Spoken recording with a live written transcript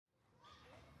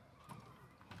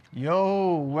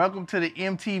Yo, welcome to the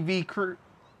MTV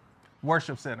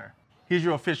Worship Center. Here's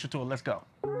your official tour. Let's go.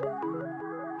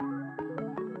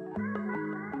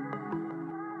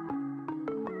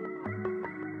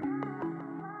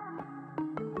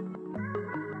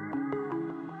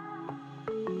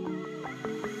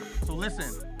 So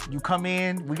listen, you come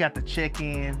in, we got the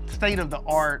check-in, state of the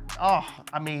art. Oh,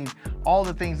 I mean, all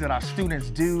the things that our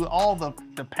students do, all the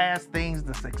past things,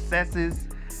 the successes.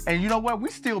 And you know what? We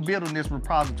still building this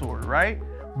repository, right?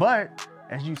 But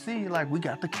as you see, like, we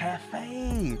got the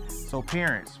cafe. So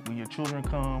parents, when your children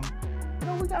come, you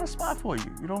know, we got a spot for you.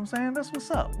 You know what I'm saying? That's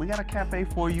what's up. We got a cafe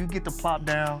for you. Get to plop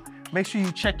down. Make sure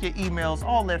you check your emails,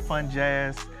 all that fun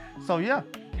jazz. So yeah,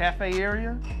 cafe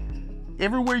area.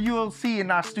 Everywhere you'll see in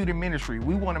our student ministry,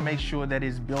 we want to make sure that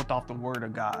it's built off the word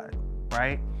of God,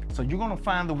 right? So you're going to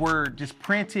find the word just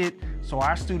printed so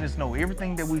our students know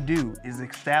everything that we do is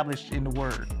established in the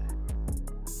word.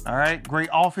 All right, great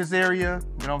office area,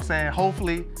 you know what I'm saying?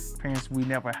 Hopefully, parents, we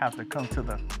never have to come to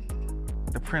the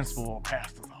principal or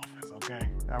pastor's office, okay?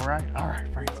 All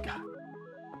right, praise God.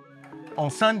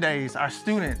 On Sundays, our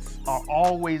students are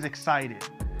always excited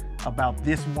about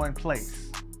this one place.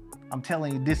 I'm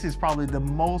telling you, this is probably the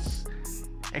most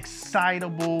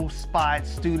excitable spot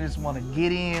students want to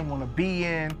get in, want to be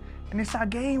in, and it's our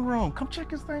game room. Come check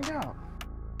this thing out.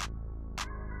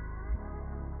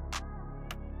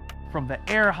 From the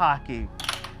air hockey,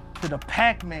 to the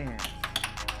Pac-Man,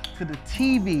 to the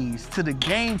TVs, to the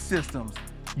game systems,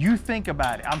 you think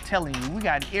about it. I'm telling you, we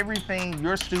got everything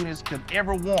your students could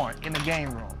ever want in the game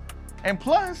room. And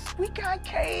plus, we got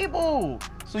cable.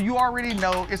 So you already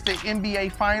know it's the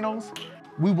NBA Finals.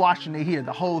 We watching it here,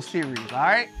 the whole series, all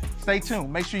right? Stay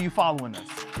tuned, make sure you're following us.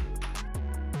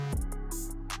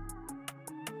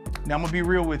 Now I'm gonna be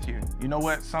real with you. You know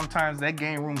what? Sometimes that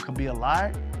game room could be a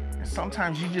lot, and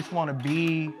sometimes you just wanna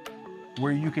be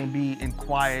where you can be in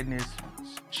quietness,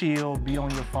 chill, be on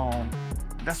your phone.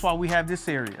 That's why we have this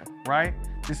area, right?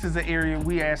 This is an area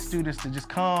we ask students to just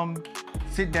come,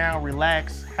 sit down,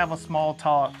 relax, have a small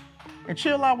talk, and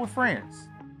chill out with friends.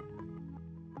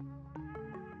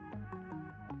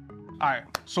 All right,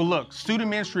 so look, student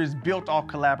ministry is built off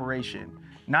collaboration,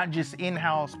 not just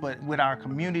in-house, but with our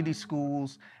community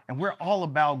schools. And we're all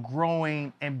about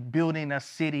growing and building a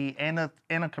city and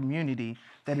a community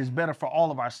that is better for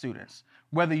all of our students.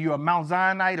 Whether you're a Mount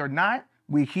Zionite or not,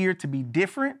 we're here to be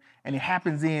different, and it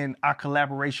happens in our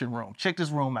collaboration room. Check this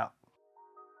room out.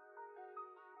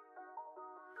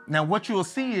 Now, what you'll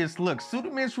see is, look,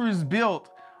 student ministry is built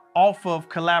off of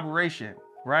collaboration,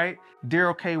 right?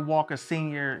 Daryl K. Walker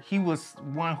Sr., he was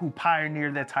one who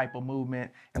pioneered that type of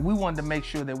movement, and we wanted to make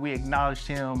sure that we acknowledged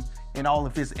him in all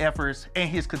of his efforts and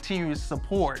his continuous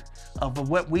support of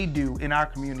what we do in our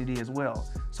community as well.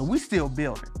 So we still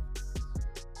building.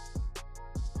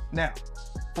 Now,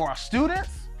 for our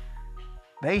students,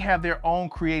 they have their own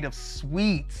creative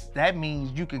suites. That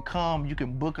means you can come, you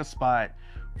can book a spot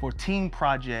for team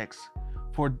projects,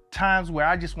 for times where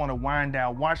I just want to wind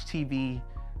down, watch TV,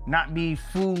 not be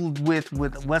fooled with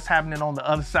what's happening on the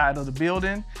other side of the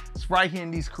building. It's right here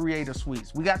in these creative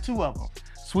suites. We got two of them,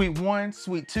 Suite 1,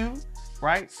 Suite 2,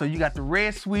 right? So you got the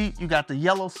red suite, you got the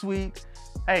yellow suite.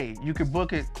 Hey, you can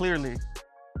book it clearly.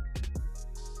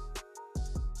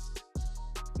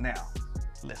 Now,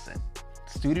 listen,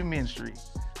 student ministry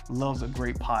loves a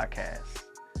great podcast.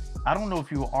 I don't know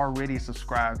if you already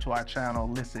subscribed to our channel.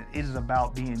 Listen, it is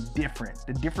about being different.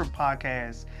 The Different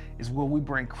Podcast is where we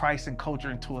bring Christ and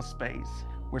culture into a space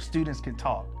where students can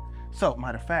talk. So,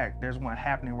 matter of fact, there's one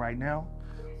happening right now.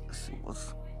 Let's see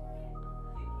what's...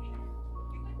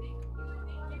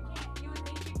 You would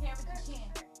think you can't, but you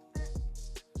can't.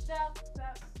 Stop.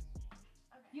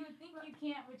 You would think you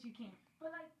can't, but you can't.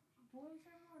 But like, boys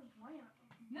are more violent.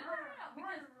 No.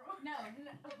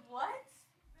 Because, what?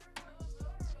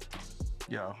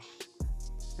 Yo,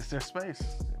 it's their space.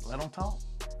 Let them talk.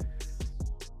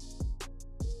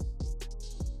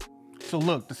 So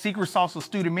look, the secret sauce of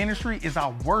student ministry is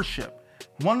our worship.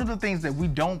 One of the things that we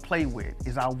don't play with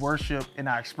is our worship and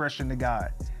our expression to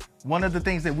God. One of the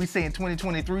things that we say in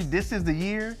 2023, this is the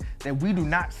year that we do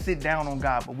not sit down on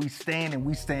God, but we stand and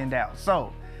we stand out.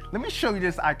 So let me show you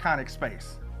this iconic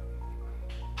space.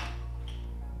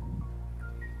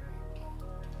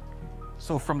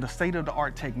 So from the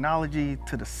state-of-the-art technology,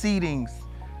 to the seatings,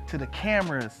 to the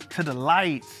cameras, to the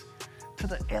lights, to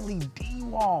the LED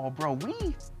wall, bro,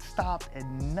 we stopped at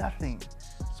nothing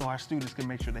so our students can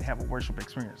make sure they have a worship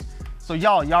experience. So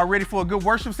y'all ready for a good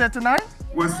worship set tonight?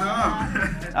 What's up?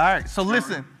 All right, so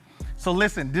listen. So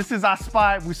listen, this is our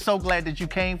spot. We're so glad that you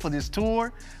came for this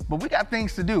tour, but we got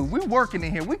things to do. We're working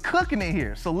in here, we're cooking in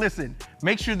here. So listen,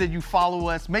 make sure that you follow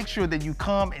us. Make sure that you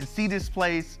come and see this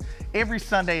place every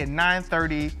Sunday at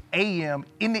 9:30 a.m.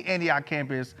 in the Antioch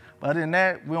campus. But other than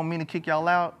that, we don't mean to kick y'all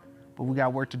out, but we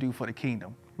got work to do for the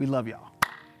kingdom. We love y'all.